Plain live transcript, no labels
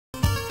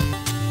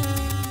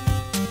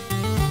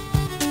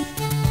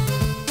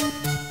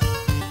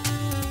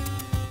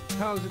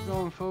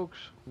folks?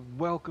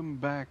 Welcome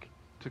back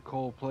to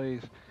Cole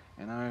Plays,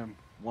 and I am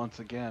once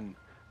again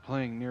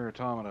playing NieR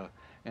Automata.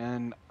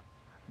 And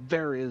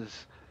there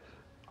is,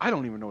 I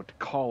don't even know what to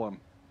call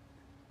him.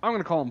 I'm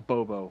going to call him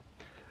Bobo.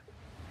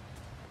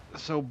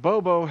 So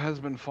Bobo has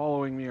been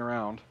following me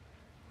around,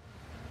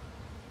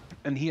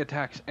 and he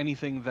attacks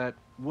anything that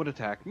would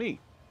attack me,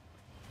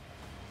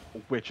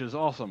 which is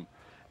awesome.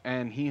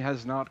 And he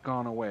has not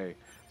gone away.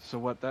 So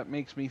what that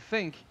makes me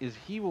think is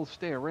he will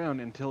stay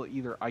around until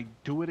either I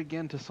do it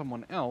again to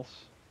someone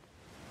else,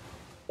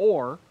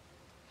 or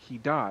he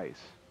dies.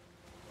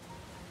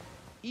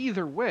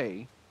 Either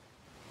way,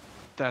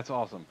 that's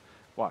awesome.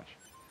 Watch.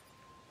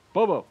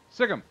 Bobo,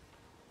 sick him.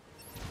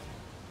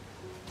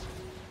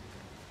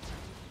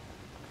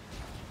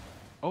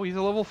 Oh, he's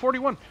a level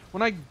 41.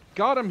 When I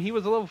got him, he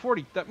was a level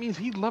 40. That means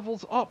he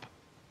levels up.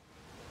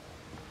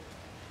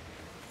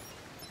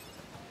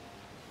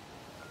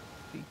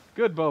 See?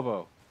 Good,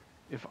 Bobo.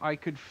 If I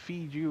could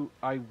feed you,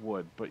 I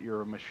would, but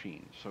you're a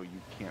machine, so you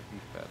can't be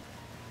fed.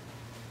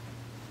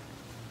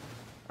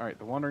 Alright,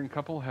 the wandering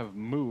couple have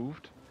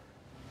moved,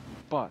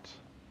 but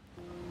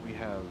we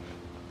have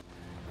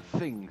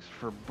things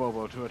for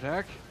Bobo to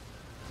attack.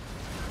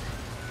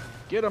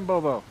 Get him,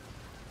 Bobo!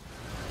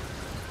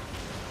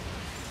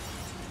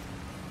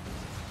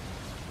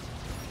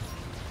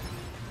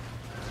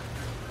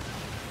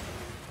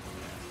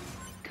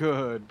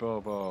 Good,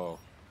 Bobo.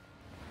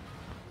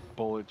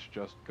 Bullets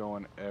just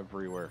going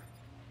everywhere.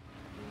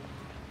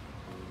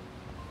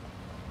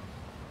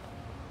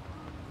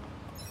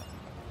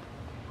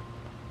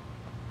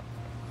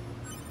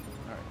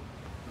 Alright.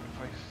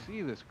 If I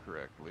see this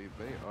correctly,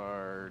 they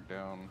are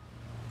down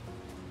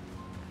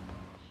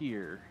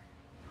here.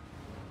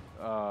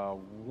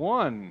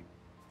 One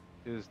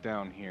is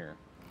down here.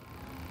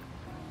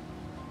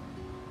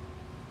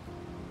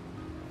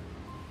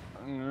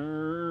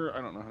 I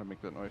don't know how to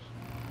make that noise.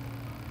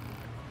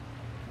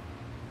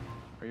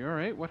 Are you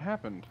alright? What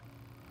happened?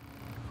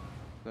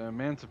 The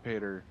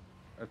Emancipator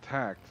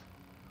attacked.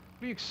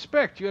 What do you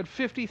expect? You had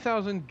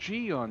 50,000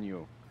 G on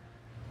you.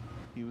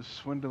 He was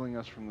swindling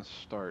us from the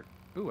start.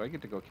 Ooh, I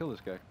get to go kill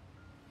this guy.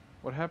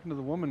 What happened to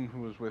the woman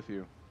who was with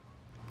you?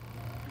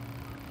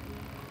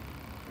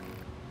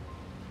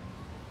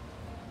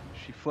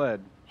 She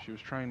fled. She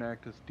was trying to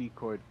act as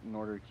decoy in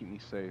order to keep me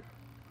safe.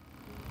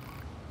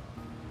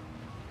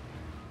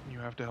 You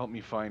have to help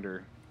me find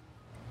her.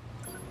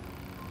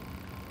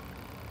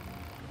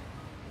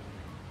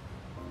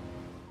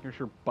 Here's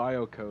her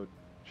biocode.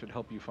 Should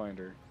help you find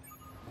her.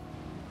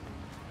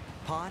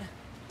 Pod,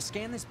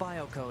 scan this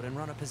biocode and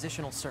run a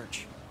positional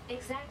search.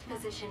 Exact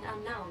position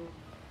unknown.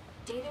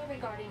 Data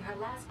regarding her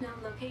last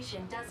known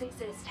location does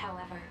exist,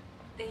 however.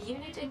 The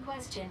unit in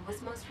question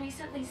was most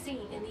recently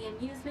seen in the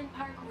amusement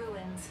park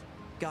ruins.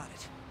 Got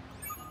it.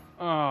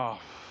 Oh.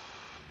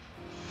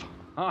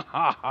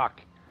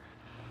 Fuck.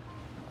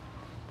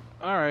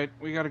 Alright,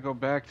 we gotta go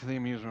back to the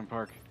amusement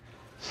park.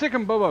 Sick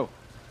 'em, Bobo!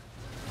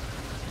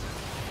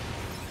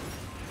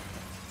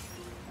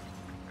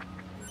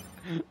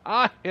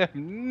 I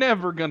am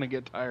never gonna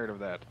get tired of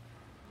that.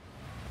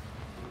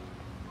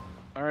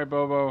 Alright,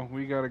 Bobo,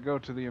 we gotta go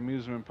to the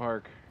amusement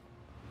park.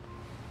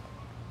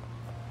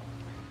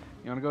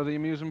 You wanna go to the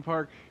amusement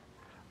park?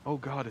 Oh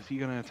god, is he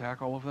gonna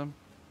attack all of them?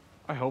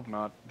 I hope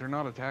not. They're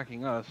not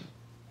attacking us.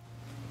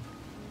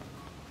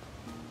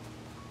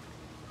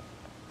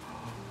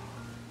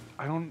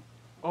 I don't...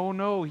 Oh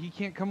no, he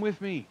can't come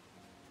with me.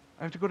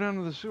 I have to go down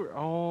to the sewer.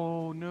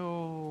 Oh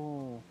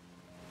no.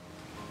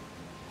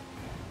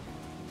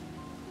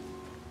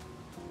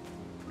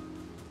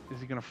 Is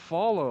he gonna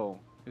follow?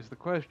 Is the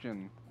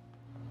question.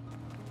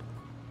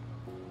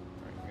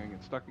 Alright, gonna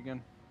get stuck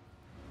again?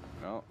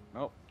 No,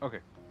 no. Okay,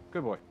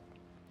 good boy.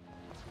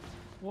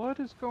 What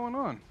is going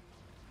on?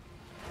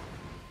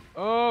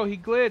 Oh, he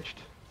glitched.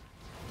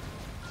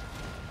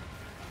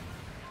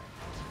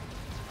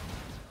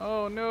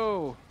 Oh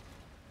no.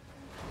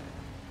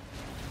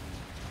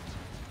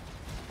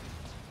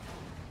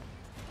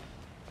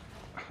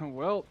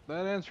 Well,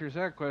 that answers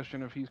that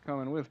question if he's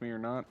coming with me or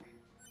not.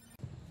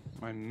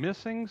 Am I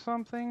missing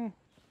something?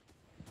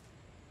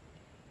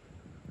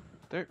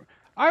 There,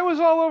 I was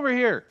all over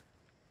here.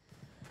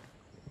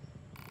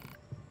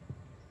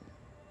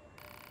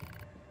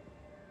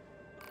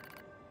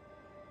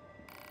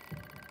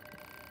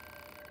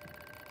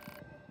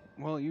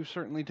 Well, you've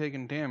certainly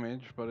taken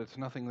damage, but it's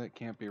nothing that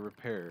can't be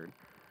repaired.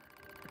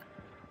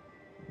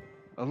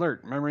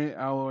 Alert, memory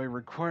alloy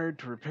required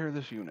to repair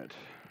this unit.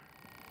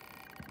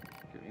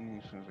 Get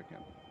in as soon as I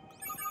can.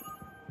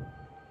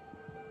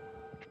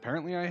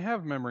 Apparently I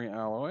have memory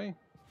alloy.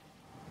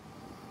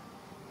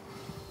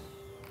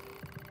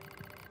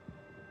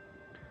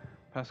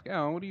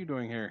 Pascal, what are you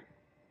doing here?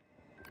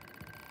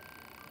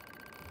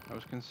 I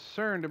was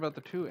concerned about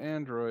the two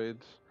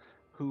androids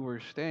who were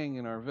staying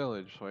in our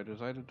village, so I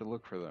decided to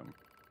look for them.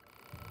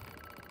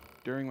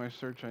 During my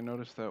search, I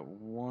noticed that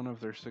one of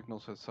their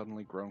signals had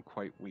suddenly grown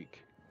quite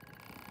weak.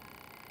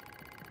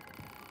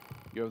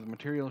 You have the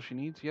material she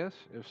needs, yes?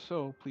 If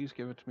so, please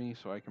give it to me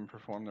so I can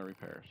perform the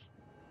repairs.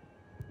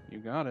 You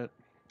got it.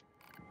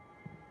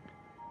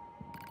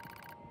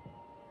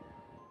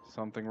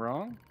 Something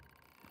wrong?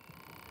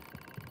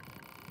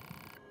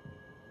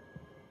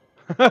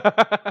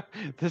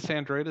 This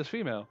android is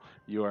female.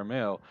 You are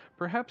male.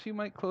 Perhaps you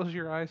might close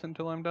your eyes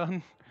until I'm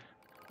done?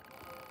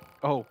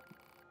 Oh,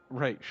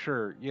 right,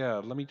 sure. Yeah,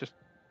 let me just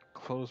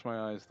close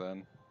my eyes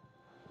then.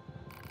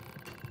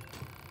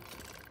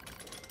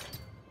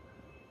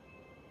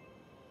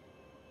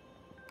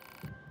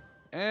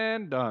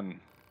 And done.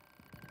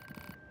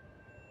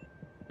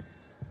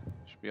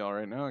 Should be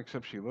alright now,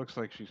 except she looks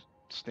like she's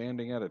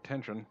standing at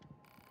attention.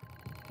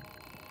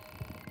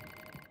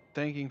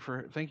 Thank you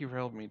for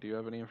helping me. Do you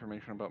have any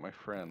information about my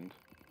friend?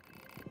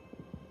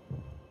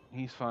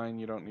 He's fine,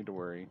 you don't need to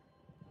worry.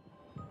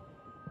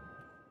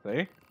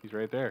 See? He's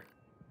right there.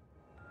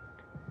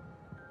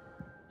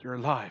 You're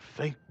alive,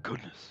 thank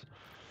goodness.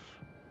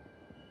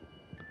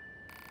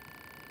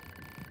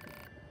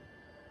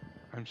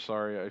 I'm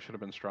sorry, I should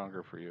have been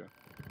stronger for you.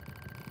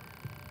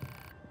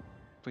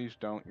 Please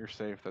don't, you're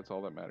safe, that's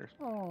all that matters.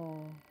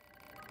 Oh.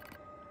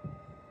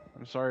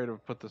 I'm sorry to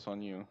put this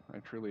on you, I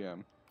truly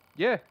am.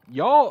 Yeah,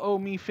 y'all owe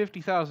me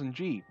 50,000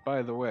 G,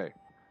 by the way.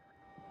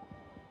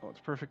 Oh, it's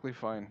perfectly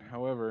fine.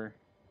 However,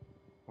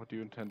 what do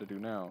you intend to do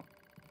now?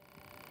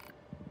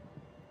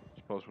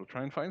 Suppose we'll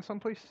try and find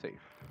someplace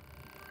safe.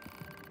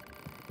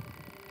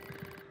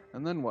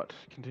 And then what?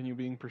 Continue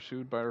being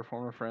pursued by our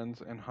former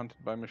friends and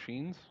hunted by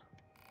machines?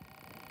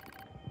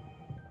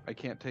 I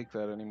can't take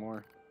that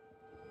anymore.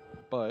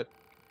 But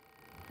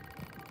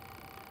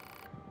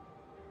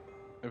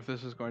if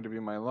this is going to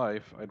be my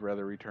life, I'd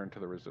rather return to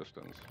the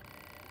Resistance.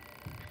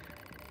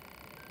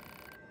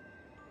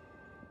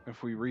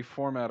 If we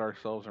reformat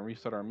ourselves and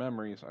reset our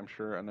memories, I'm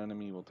sure an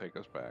enemy will take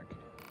us back.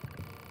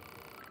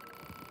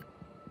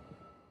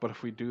 But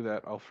if we do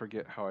that, I'll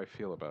forget how I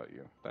feel about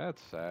you.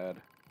 That's sad.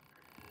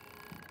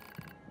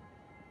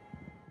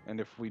 And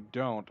if we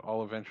don't,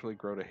 I'll eventually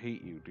grow to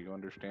hate you. Do you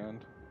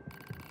understand?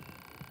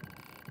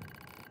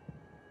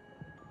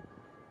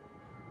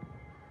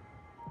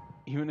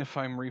 Even if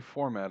I'm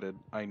reformatted,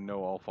 I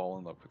know I'll fall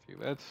in love with you.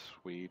 That's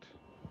sweet.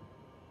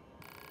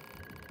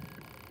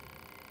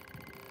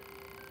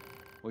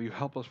 Will you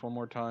help us one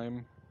more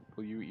time?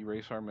 Will you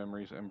erase our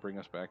memories and bring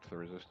us back to the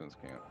Resistance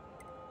camp?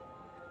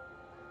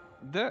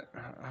 That...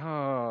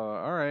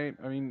 alright.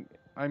 I mean,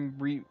 I'm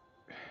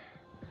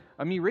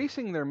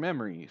erasing their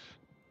memories.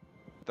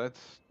 That's...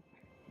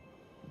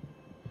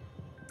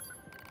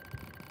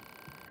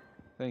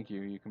 Thank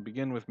you. You can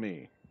begin with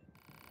me.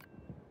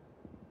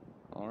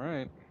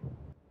 Alright.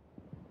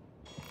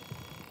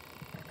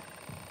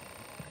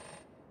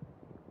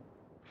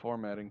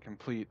 Formatting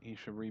complete. He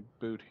should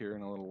reboot here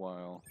in a little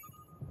while.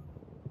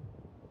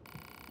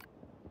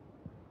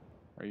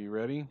 Are you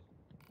ready?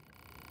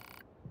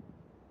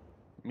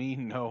 Me?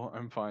 No,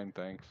 I'm fine,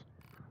 thanks.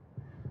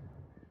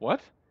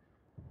 What?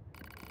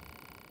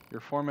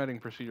 Your formatting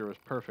procedure was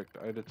perfect.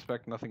 I'd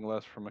expect nothing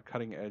less from a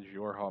cutting-edge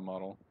Yorha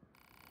model.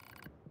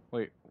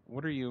 Wait,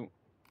 what are you...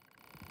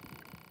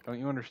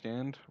 Don't you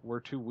understand? We're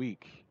too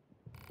weak.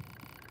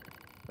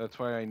 That's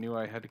why I knew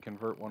I had to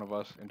convert one of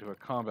us into a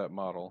combat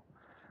model.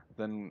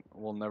 Then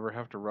we'll never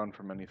have to run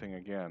from anything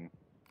again.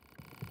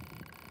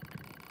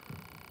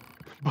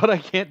 But I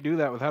can't do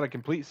that without a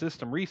complete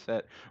system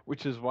reset,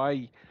 which is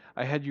why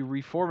I had you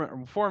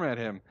reformat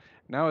him.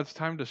 Now it's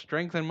time to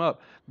strengthen him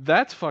up.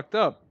 That's fucked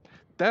up.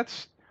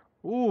 That's...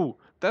 Ooh,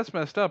 that's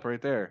messed up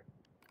right there.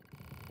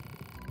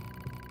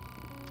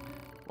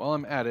 While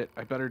I'm at it,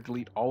 I better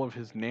delete all of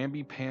his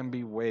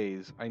namby-pamby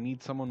ways. I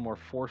need someone more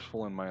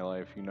forceful in my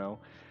life, you know?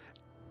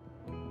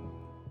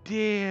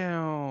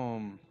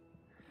 Damn!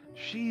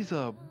 She's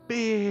a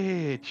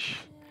bitch!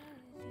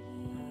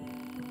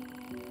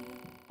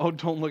 Oh,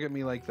 don't look at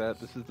me like that.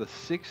 This is the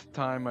 6th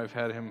time I've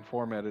had him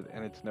formatted,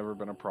 and it's never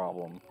been a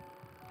problem.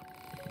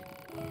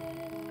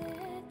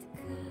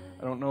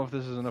 I don't know if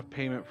this is enough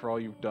payment for all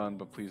you've done,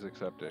 but please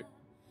accept it.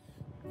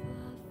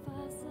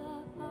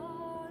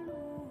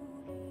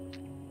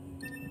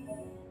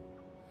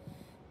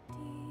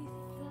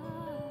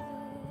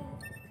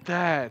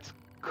 That's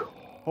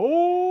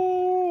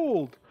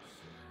cold!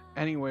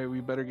 Anyway, we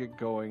better get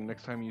going.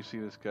 Next time you see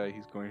this guy,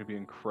 he's going to be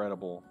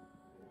incredible.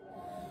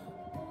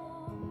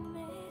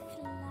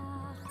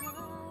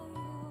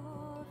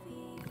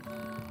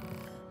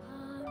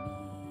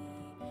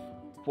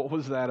 What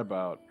was that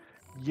about?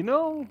 You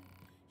know,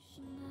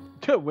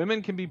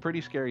 women can be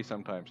pretty scary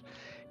sometimes.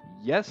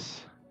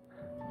 Yes.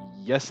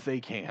 Yes, they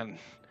can.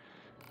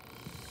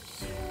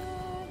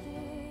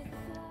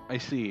 I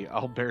see.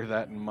 I'll bear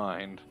that in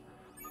mind.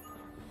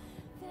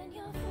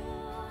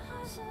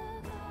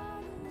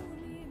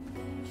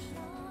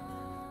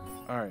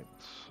 Alright,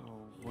 so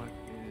what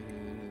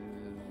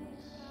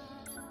is...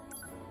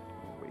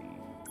 Wait...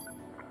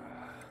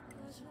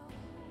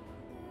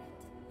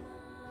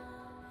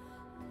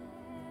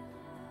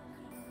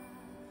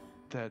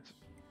 That's...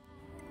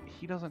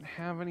 He doesn't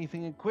have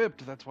anything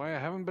equipped. That's why I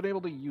haven't been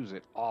able to use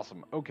it.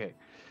 Awesome. Okay,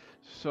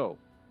 so...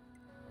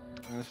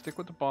 I'm going to stick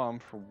with the bomb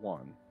for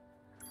one.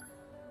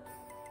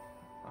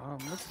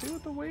 Let's see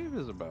what the wave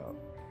is about.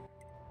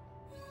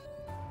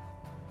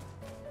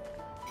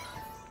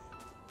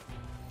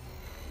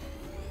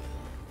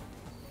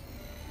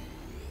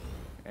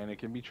 And it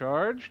can be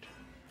charged.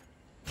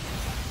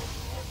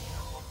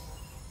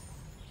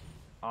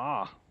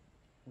 Ah,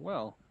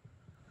 well.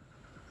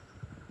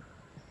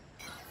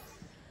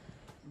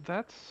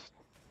 That's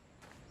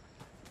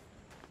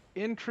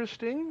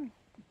interesting.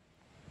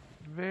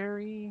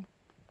 Very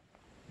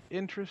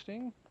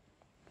interesting.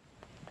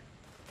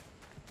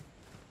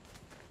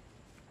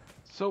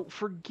 So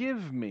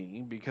forgive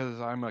me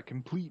because I'm a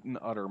complete and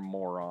utter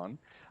moron.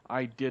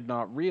 I did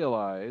not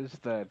realize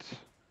that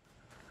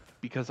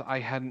because I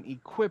hadn't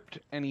equipped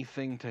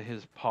anything to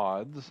his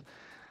pods,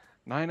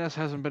 9S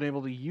hasn't been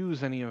able to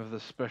use any of the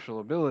special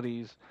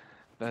abilities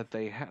that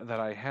that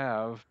I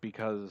have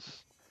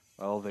because,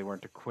 well, they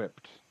weren't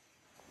equipped.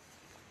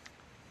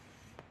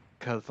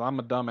 Because I'm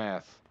a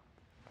dumbass.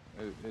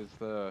 Is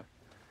the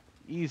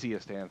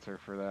easiest answer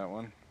for that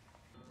one.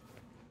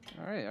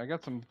 All right, I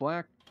got some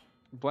black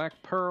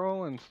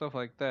pearl and stuff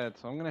like that,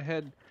 so I'm gonna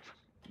head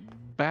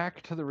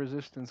back to the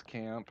resistance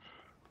camp.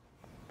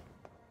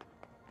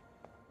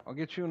 I'll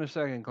get you in a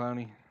second,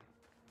 Clowny.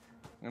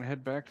 I'm gonna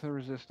head back to the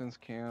resistance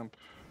camp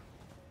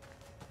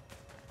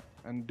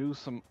and do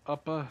some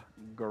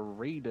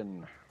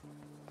upgrading.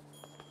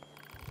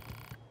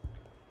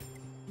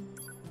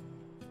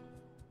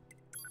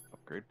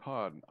 Upgrade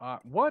pod.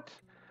 What?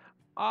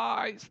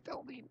 I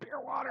still need pure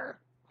water.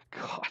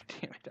 God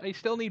damn it! I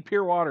still need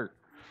pure water.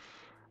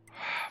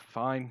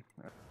 Fine.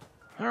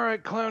 All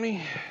right,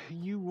 Clowny,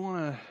 you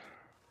wanna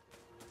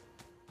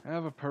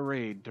have a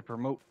parade to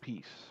promote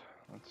peace.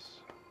 Let's.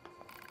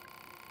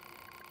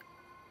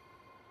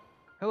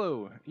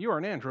 Hello, you are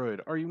an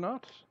android, are you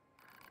not?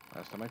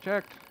 Last time I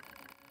checked.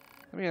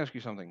 Let me ask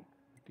you something.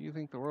 Do you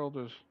think the world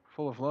is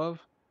full of love?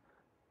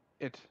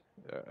 It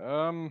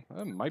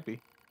might be.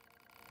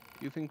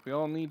 Do you think we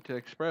all need to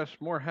express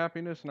more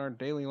happiness in our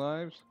daily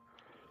lives?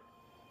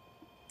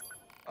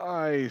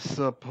 I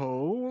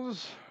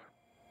suppose.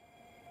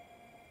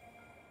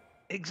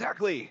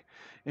 Exactly.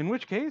 In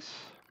which case,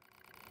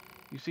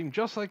 you seem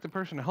just like the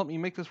person to help me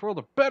make this world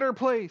a better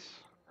place.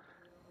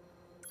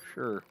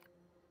 Sure.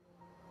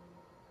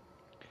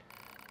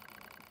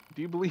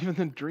 Do you believe in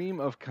the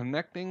dream of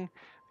connecting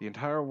the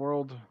entire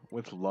world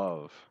with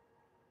love?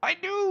 I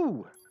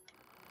do!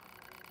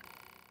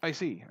 I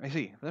see.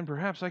 Then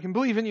perhaps I can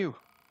believe in you.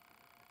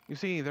 You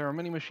see, there are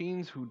many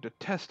machines who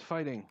detest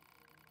fighting.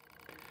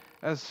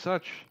 As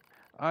such,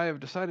 I have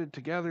decided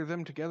to gather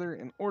them together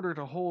in order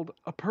to hold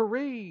a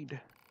parade.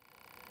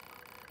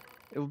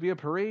 It will be a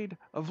parade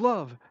of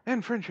love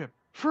and friendship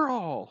for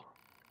all.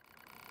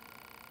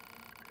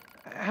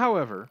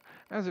 However,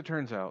 as it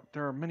turns out,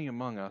 there are many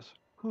among us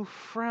who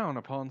frown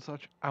upon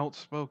such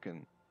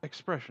outspoken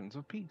expressions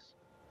of peace.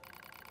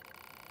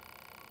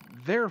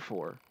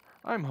 Therefore,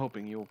 I'm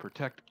hoping you will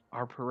protect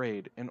our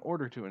parade in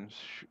order to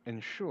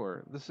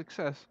ensure the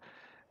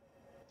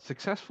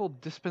successful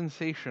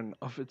dispensation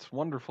of its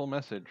wonderful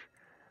message.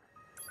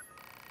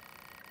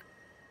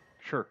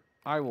 Sure,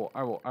 I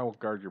will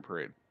guard your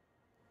parade.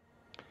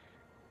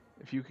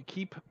 If you could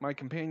keep my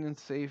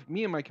companions safe,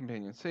 me and my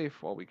companions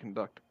safe while we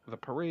conduct the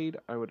parade,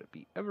 I would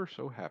be ever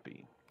so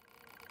happy.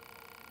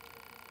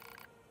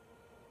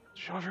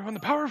 Show everyone the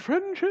power of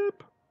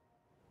friendship!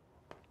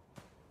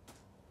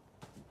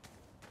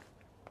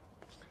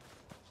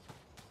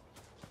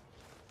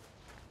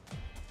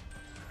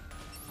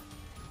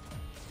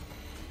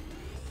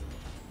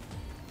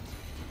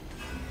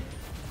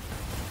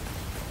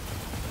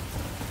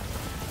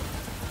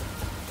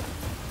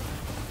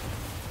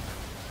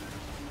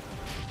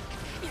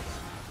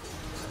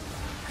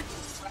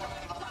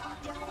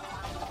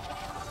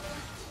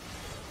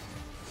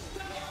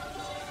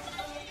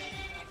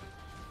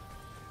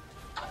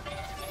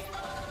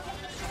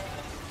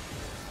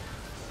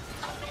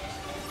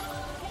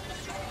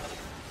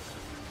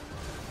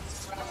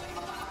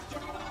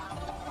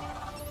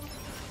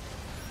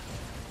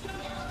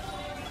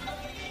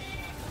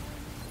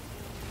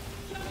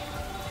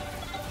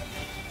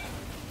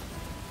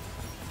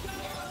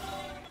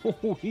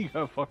 Oh, he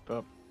got fucked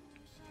up.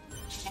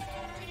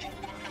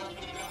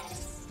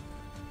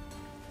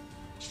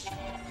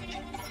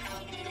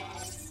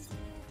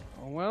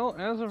 Well,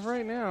 as of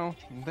right now,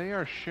 they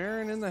are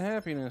sharing in the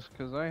happiness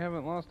because I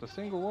haven't lost a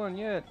single one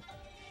yet.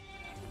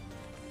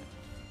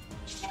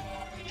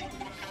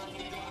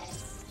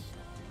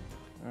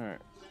 Alright.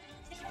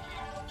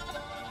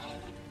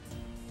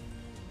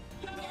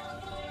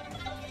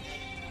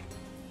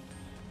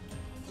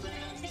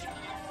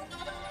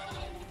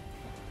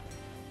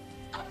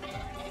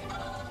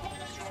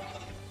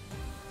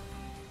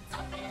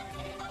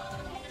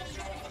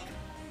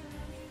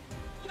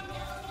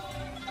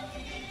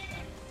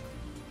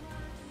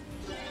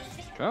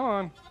 Come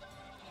on.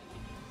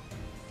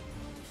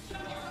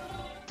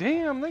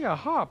 Damn, they got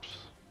hops.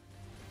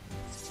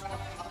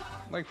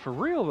 Like, for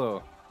real,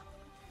 though.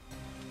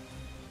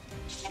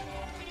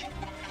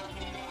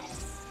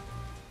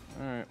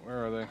 Alright,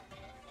 where are they?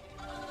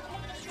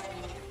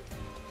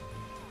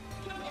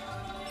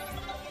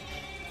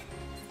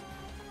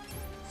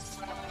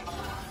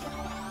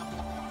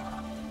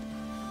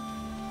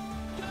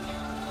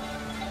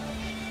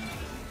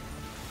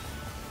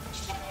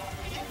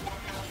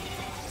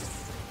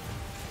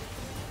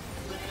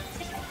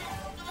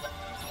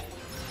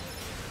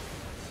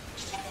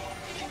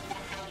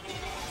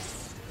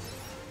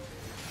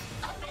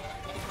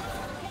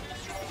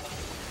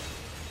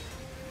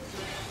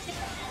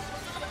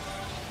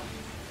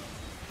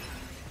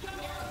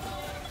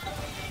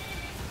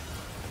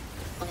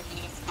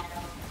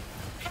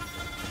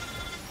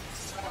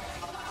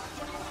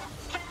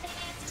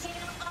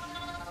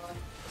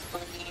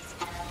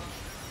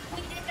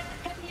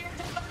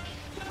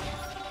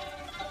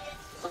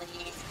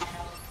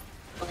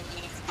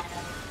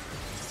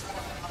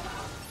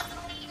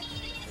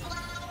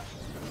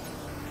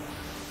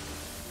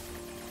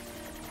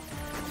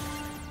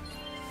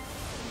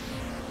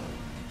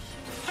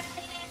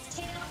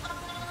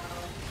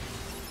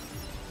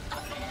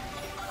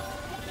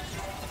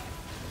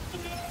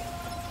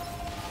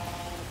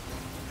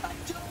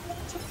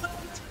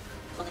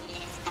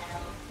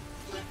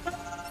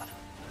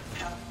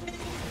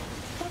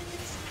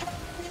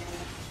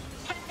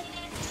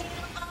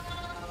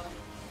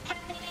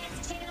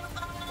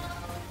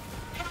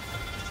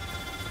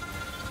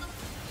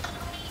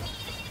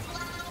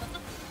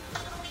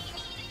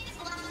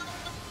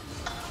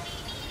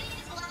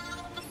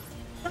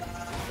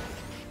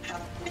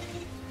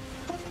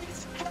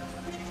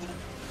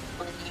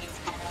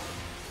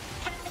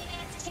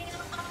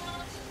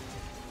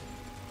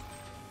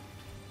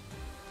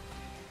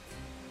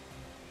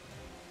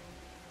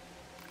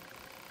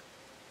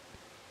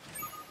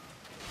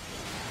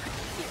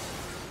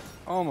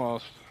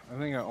 Almost. I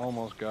think I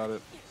almost got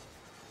it.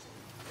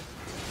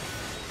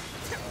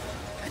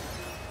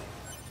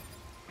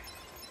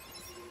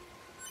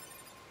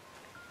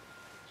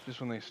 It's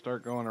just when they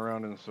start going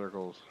around in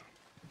circles.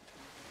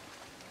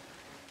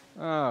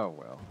 Oh,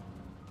 well.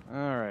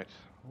 Alright.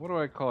 What do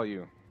I call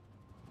you?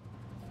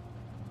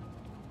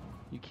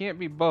 You can't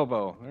be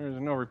Bobo. There's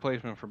no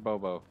replacement for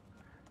Bobo.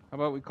 How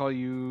about we call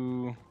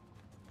you...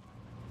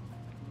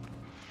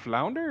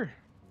 Flounder?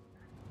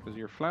 Because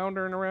you're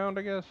floundering around,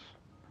 I guess?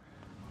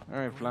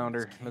 Alright,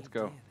 Flounder. Let's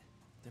go.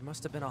 There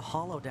must have been a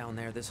hollow down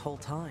there this whole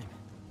time.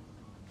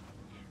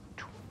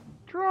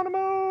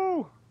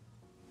 Geronimo!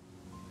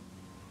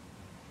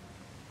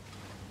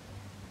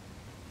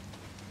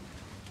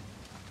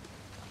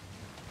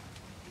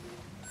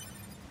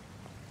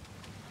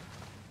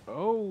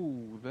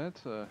 Oh,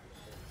 that's a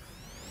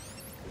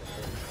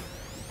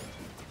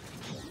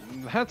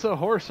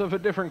horse of a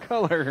different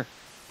color.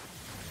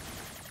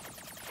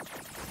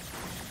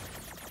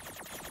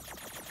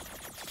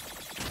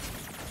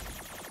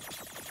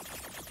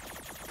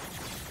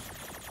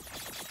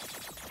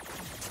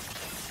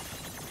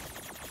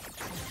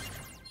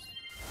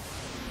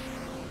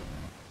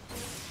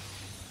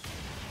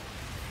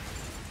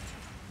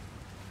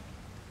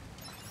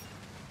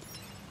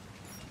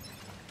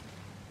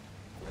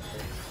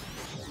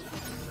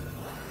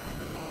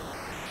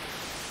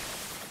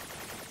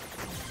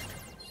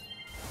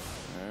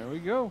 There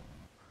we go.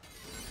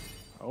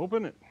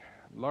 Open it.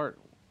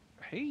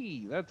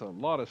 Hey, that's a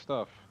lot of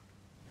stuff.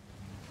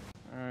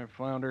 Alright,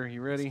 Flounder,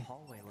 you ready? This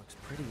hallway looks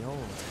pretty old.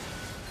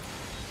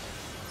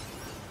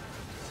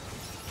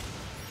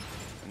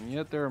 And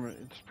yet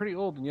it's pretty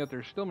old, and yet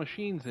there's still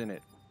machines in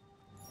it.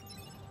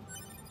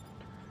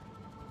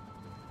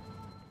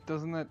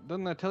 Doesn't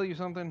that tell you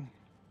something?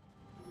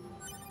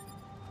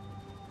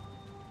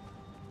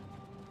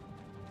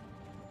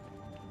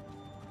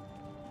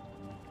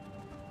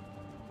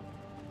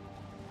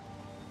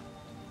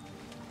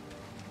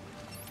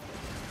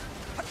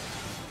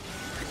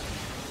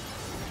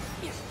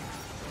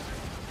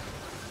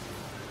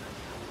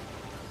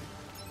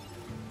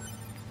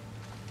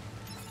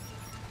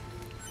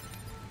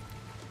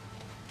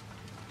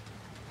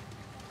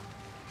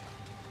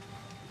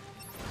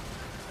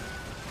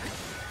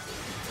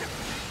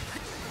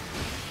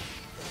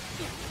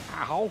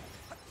 Ow!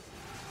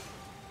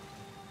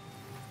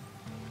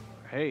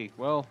 Hey,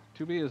 well,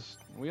 2B is...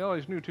 We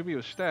always knew 2B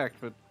was stacked,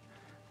 but...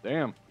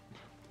 Damn.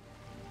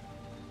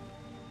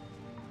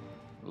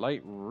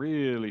 Light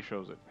really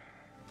shows it.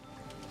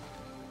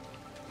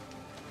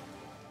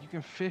 You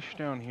can fish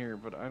down here,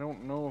 but I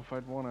don't know if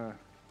I'd want to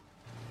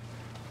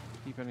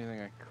keep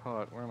anything I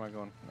caught. Where am I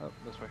going? Oh,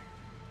 this way.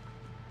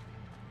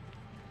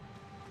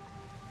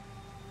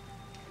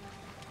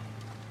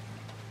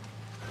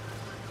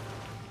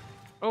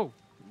 Oh!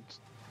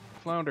 It's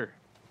Flounder.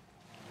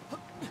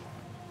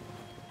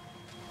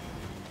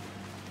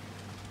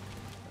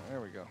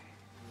 There we go.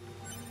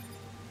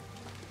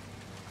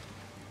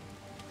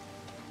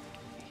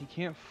 He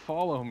can't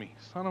follow me.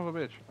 Son of a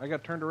bitch. I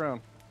got turned around.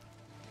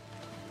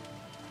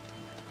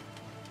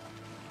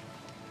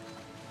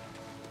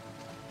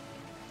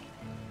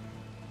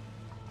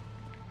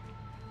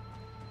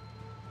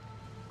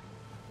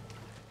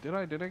 Did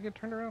I get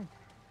turned around?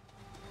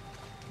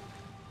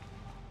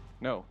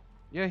 No.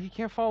 Yeah, he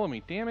can't follow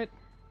me. Damn it.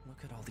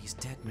 Look at all these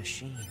dead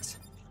machines.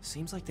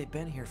 Seems like they've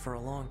been here for a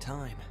long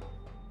time.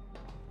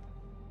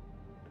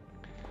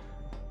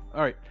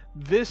 Alright,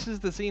 this is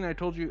the scene I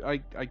told you I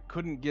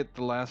couldn't get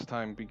the last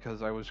time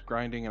because I was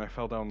grinding and I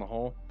fell down the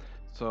hole.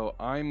 So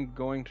I'm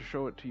going to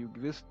show it to you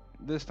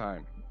this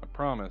time. I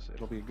promise,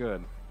 it'll be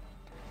good.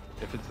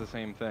 If it's the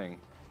same thing.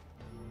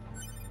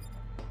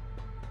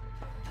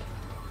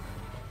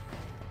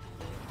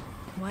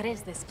 What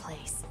is this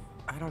place?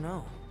 I don't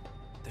know.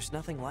 There's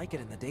nothing like it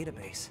in the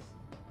database.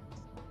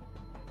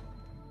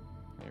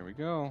 Here we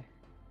go.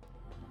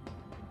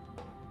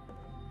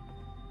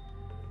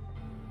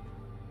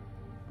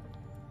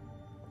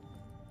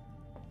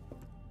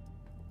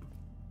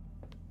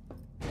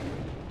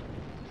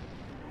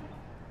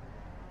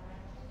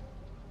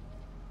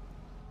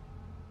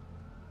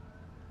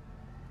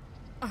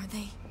 Are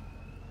they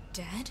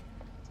dead?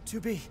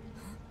 2B,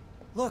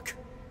 look!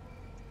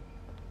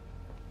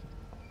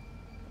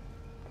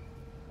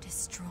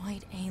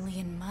 Destroyed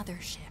alien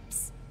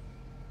motherships.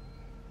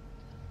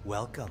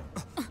 Welcome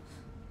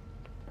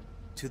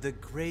to the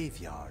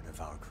graveyard of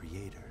our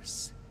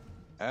creators.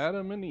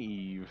 Adam and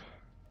Eve.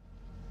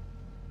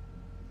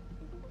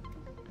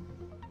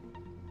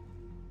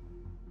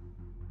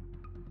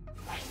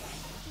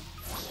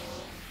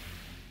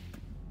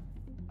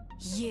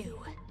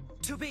 You.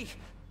 2B,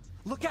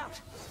 look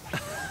out!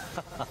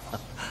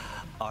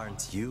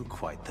 Aren't you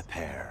quite the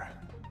pair?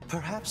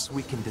 Perhaps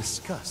we can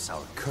discuss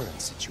our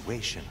current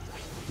situation.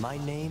 My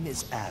name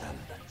is Adam.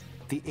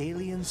 The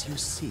aliens you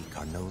seek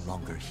are no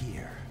longer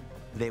here.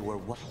 They were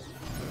what?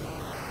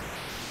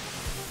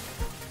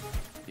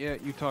 Yeah,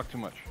 you talk too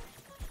much.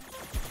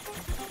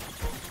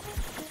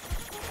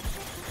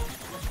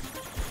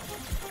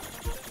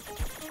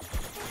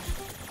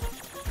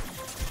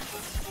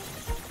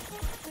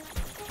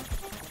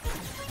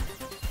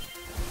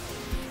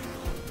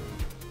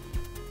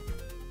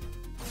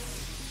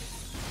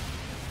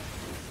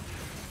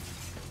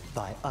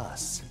 By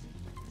us,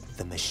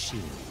 the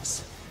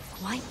machines.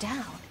 Wiped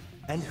out.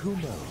 And who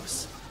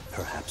knows,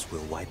 perhaps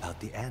we'll wipe out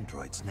the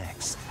androids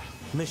next.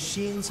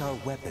 Machines are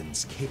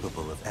weapons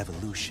capable of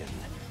evolution.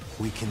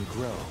 We can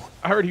grow.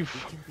 I already We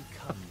can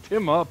become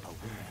him up. aware.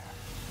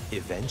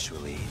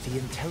 Eventually, the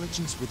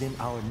intelligence within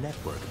our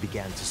network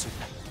began to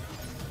surpass.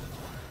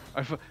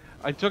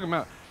 I took him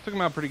out. Took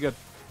him out pretty good.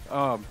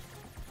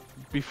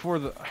 Before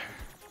the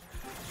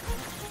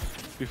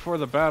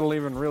battle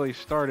even really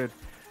started,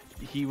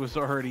 he was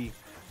already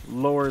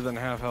lower than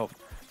half health.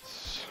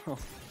 So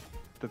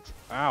that's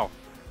ow.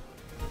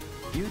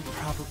 You'd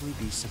probably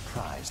be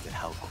surprised at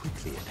how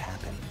quickly it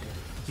happened.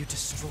 You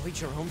destroyed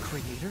your own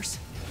creators?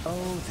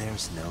 Oh,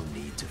 there's no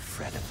need to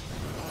fret.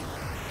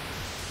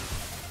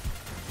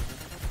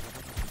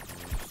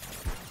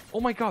 Oh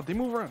my god, they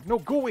move around. No,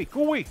 go away,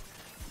 go away.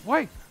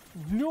 Why?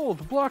 No,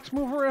 the blocks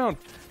move around.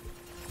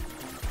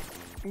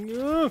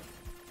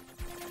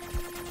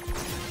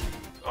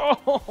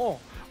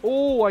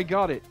 Oh, I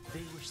got it.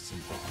 They were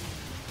simple,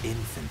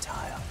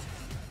 infantile,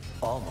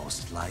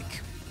 almost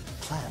like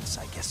plants,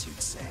 I guess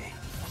you'd say.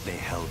 They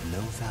held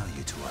no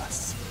value to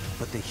us,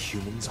 but the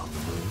humans on the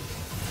moon,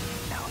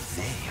 now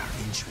they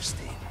are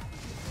interesting.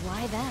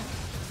 Why them?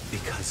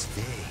 Because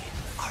they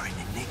are an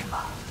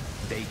enigma.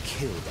 They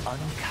killed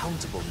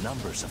uncountable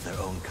numbers of their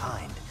own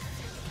kind,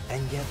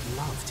 and yet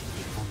loved in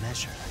equal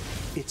measure.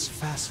 It's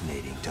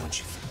fascinating, don't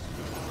you think?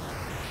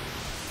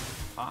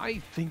 I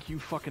think you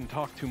fucking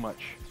talk too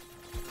much.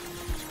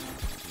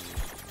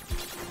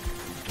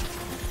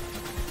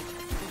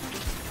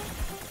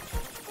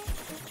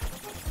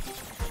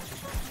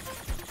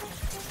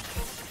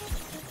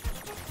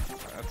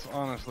 That's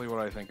honestly what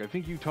I think. I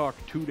think you talk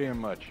too damn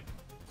much.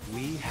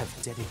 We have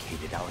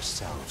dedicated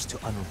ourselves to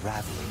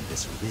unraveling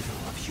this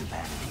riddle of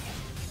humanity.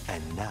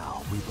 And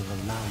now we will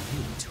allow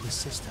you to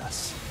assist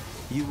us.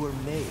 You were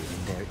made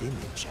in their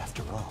image,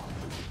 after all.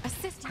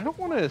 Assist I you. don't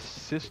want to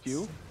assist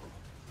you.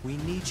 We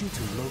need you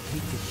to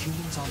locate the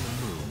humans on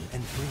the moon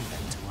and bring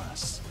them to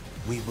us.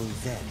 We will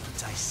then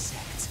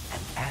dissect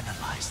and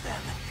analyze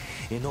them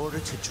in order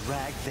to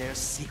drag their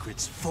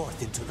secrets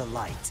forth into the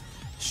light.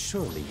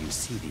 Surely you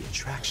see the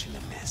attraction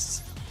in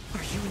this.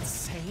 Are you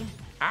insane?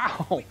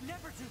 Ow!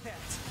 Never do that!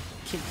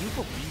 Can you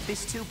believe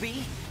this,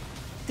 2B?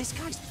 This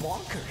guy's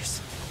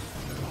bonkers.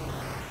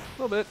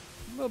 A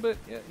little bit.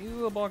 Yeah, he's a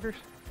little bonkers.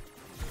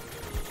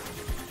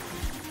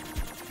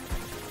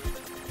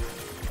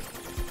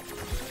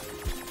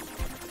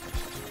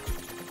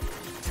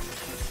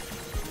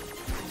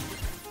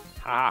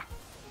 Ah.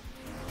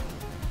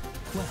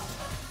 Well,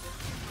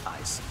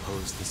 I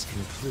suppose this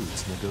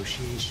concludes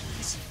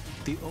negotiations.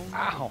 The only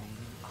Ow.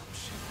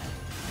 option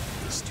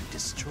is to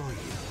destroy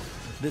you,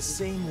 the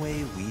same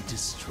way we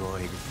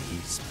destroyed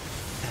these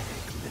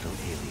pathetic little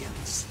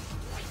aliens.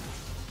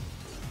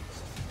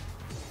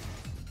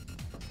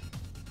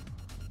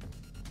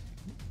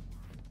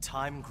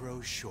 Time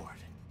grows short.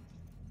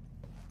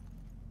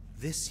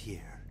 This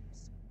year,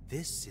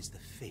 this is the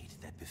fate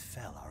that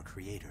befell our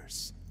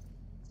creators.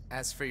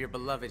 As for your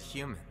beloved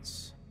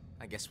humans,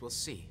 I guess we'll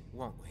see,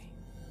 won't we?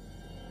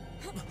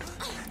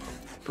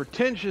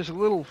 Pretentious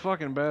little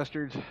fucking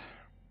bastards.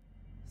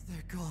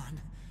 They're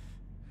gone.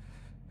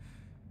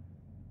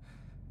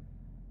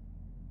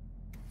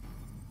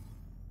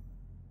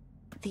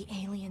 The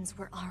aliens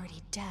were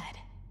already dead.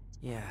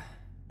 Yeah.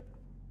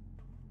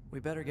 We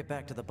better get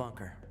back to the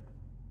bunker.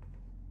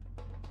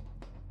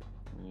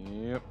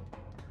 Yep.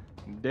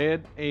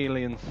 Dead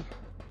aliens.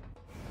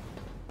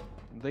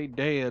 They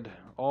dead.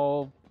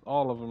 All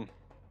of them.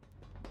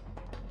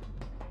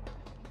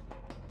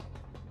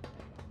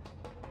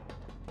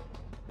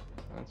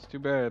 That's too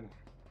bad.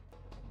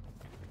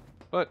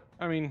 But,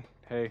 I mean,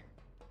 hey.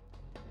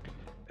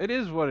 It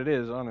is what it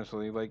is,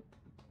 honestly. Like,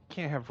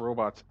 can't have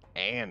robots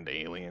and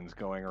aliens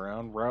going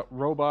around.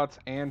 Robots,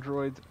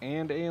 androids,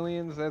 and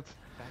aliens, Back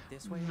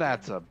this way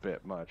that's a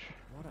bit much.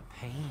 What a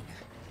pain.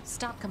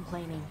 Stop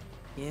complaining.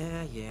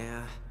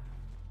 Yeah.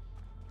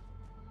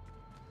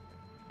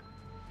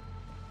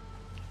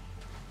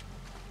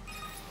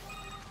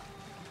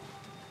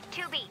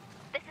 2B,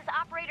 this is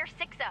Operator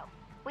 60.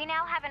 We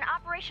now have an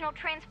operational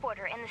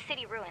transporter in the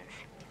city ruins.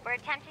 We're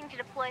attempting to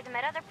deploy them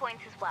at other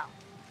points as well.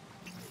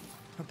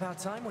 About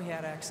time we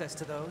had access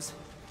to those.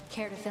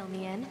 Care to fill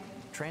me in?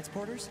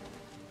 Transporters?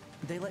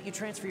 They let you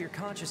transfer your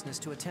consciousness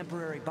to a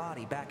temporary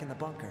body back in the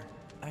bunker.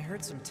 I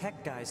heard some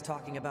tech guys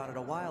talking about it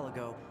a while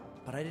ago,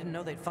 but I didn't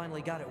know they'd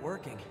finally got it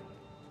working.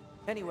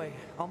 Anyway,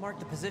 I'll mark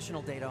the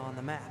positional data on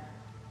the map.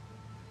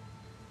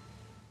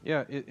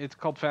 Yeah, it's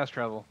called fast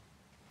travel.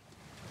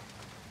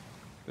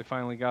 They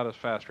finally got us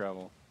fast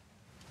travel.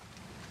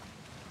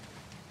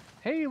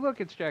 Hey, look,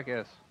 it's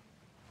Jackass.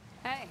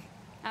 Hey,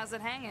 how's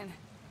it hanging?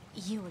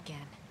 You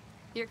again.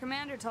 Your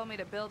commander told me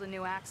to build a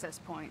new access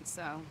point,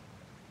 so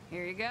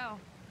here you go.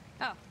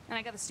 Oh, and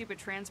I got the stupid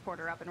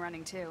transporter up and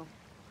running too.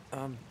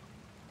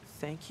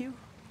 Thank you?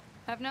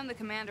 I've known the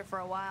commander for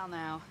a while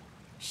now.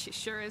 She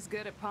sure is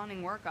good at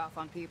pawning work off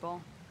on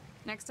people.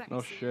 Next time No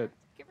you see her, shit.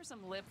 give her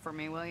some lip for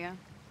me, will ya?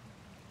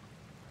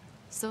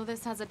 So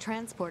this has a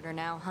transporter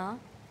now, huh?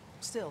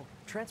 Still,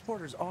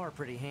 transporters are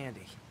pretty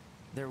handy.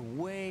 They're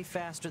way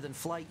faster than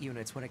flight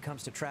units when it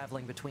comes to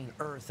traveling between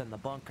Earth and the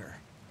bunker.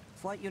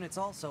 Flight units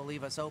also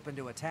leave us open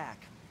to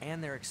attack,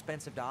 and they're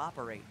expensive to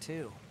operate,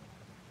 too.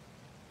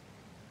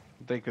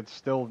 They could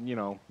still,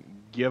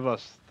 give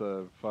us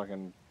the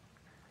fucking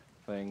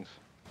things.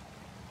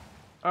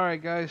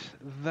 Alright, guys,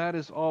 that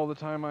is all the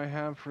time I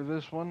have for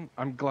this one.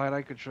 I'm glad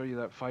I could show you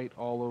that fight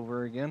all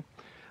over again.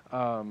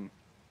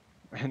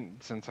 And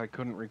since I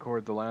couldn't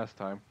record the last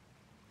time.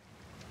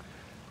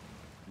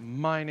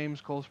 My name's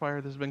Cole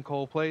Spire, this has been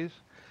Cole Plays,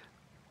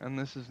 and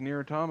this is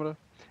NieR Automata.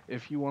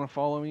 If you want to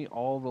follow me,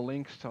 all the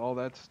links to all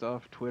that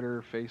stuff,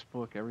 Twitter,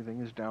 Facebook, everything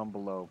is down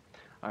below.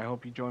 I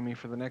hope you join me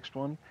for the next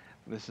one.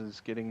 This is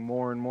getting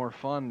more and more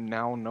fun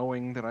now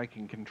knowing that I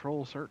can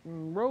control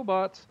certain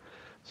robots,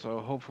 so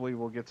hopefully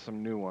we'll get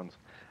some new ones.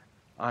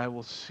 I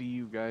will see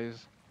you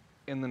guys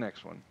in the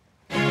next one.